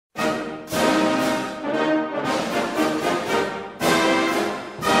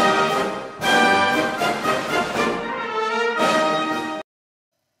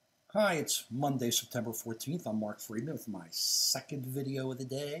Hi, it's Monday, September 14th. I'm Mark Friedman with my second video of the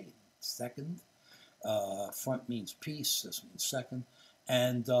day. Second. Front means peace. This means second.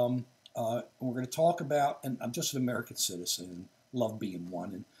 And we're going to talk about, and I'm just an American citizen and love being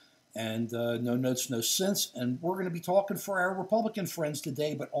one. And no notes, no sense. And we're going to be talking for our Republican friends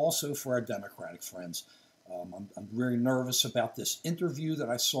today, but also for our Democratic friends. I'm very nervous about this interview that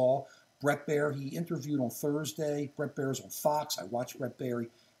I saw. Bret Baier, he interviewed on Thursday. Bret Baier's on Fox. I watch Bret Baier. He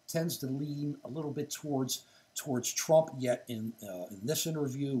tends to lean a little bit towards Trump, yet in this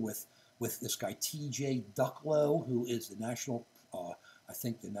interview with this guy T.J. Ducklo, who is the national, I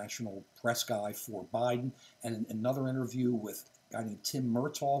think the national press guy for Biden, and another interview with a guy named Tim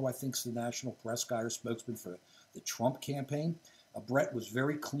Murtaugh, who I think is the national press guy or spokesman for the Trump campaign. Bret was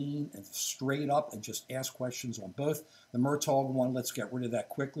very clean and straight up and just asked questions on both. The Murtaugh one, let's get rid of that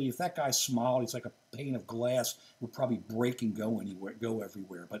quickly. If that guy smiled, he's like a pane of glass, would probably break and go anywhere, go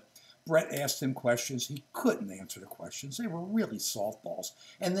everywhere. But Bret asked him questions. He couldn't answer the questions. They were really softballs.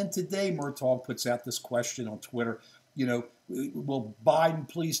 And then today, Murtaugh puts out this question on Twitter. You know, will Biden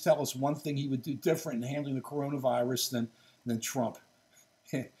please tell us one thing he would do different in handling the coronavirus than Trump?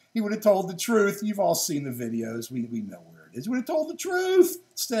 He would have told the truth. You've all seen the videos. We know where it is. He would have told the truth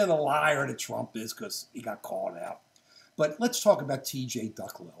instead of the liar that Trump is because he got called out. But let's talk about T.J.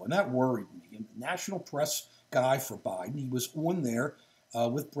 Ducklo, and that worried me. And the national press guy for Biden, he was on there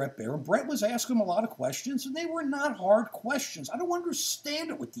with Bret Baier, and Bret was asking him a lot of questions, and they were not hard questions. I don't understand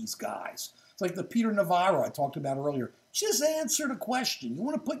it with these guys. It's like the Peter Navarro I talked about earlier. Just answer the question. You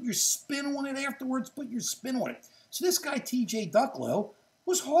want to put your spin on it afterwards, put your spin on it. So this guy T.J. Ducklo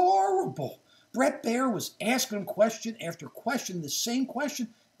was horrible. Bret Baier was asking him question after question, the same question,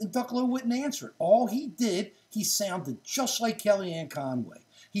 and Ducklo wouldn't answer it. All he did, he sounded just like Kellyanne Conway.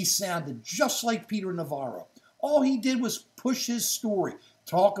 He sounded just like Peter Navarro. All he did was push his story,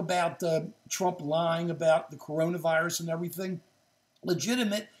 talk about Trump lying about the coronavirus and everything.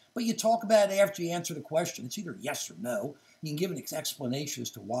 Legitimate, but you talk about it after you answer the question. It's either yes or no. You can give an explanation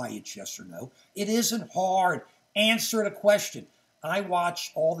as to why it's yes or no. It isn't hard. Answer the question. I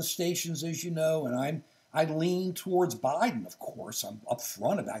watch all the stations, as you know, and I lean towards Biden, of course. I'm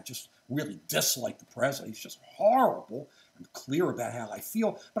upfront about it. I just really dislike the president. He's just horrible. I'm clear about how I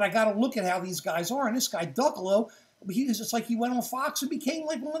feel. But I got to look at how these guys are. And this guy, Ducklo, it's like he went on Fox and became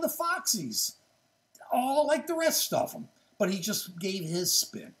like one of the Foxies. All like the rest of them. But he just gave his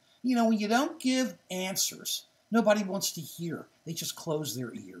spin. You know, when you don't give answers, nobody wants to hear. They just close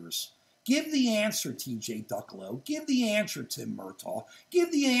their ears. Give the answer, T.J. Ducklo. Give the answer, Tim Murtaugh.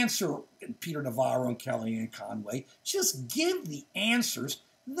 Give the answer, Peter Navarro and Kellyanne Conway. Just give the answers,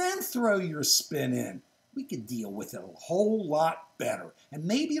 then throw your spin in. We could deal with it a whole lot better, and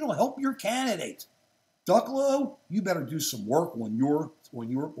maybe it'll help your candidate. Ducklo, you better do some work on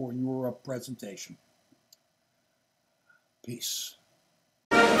your presentation. Peace.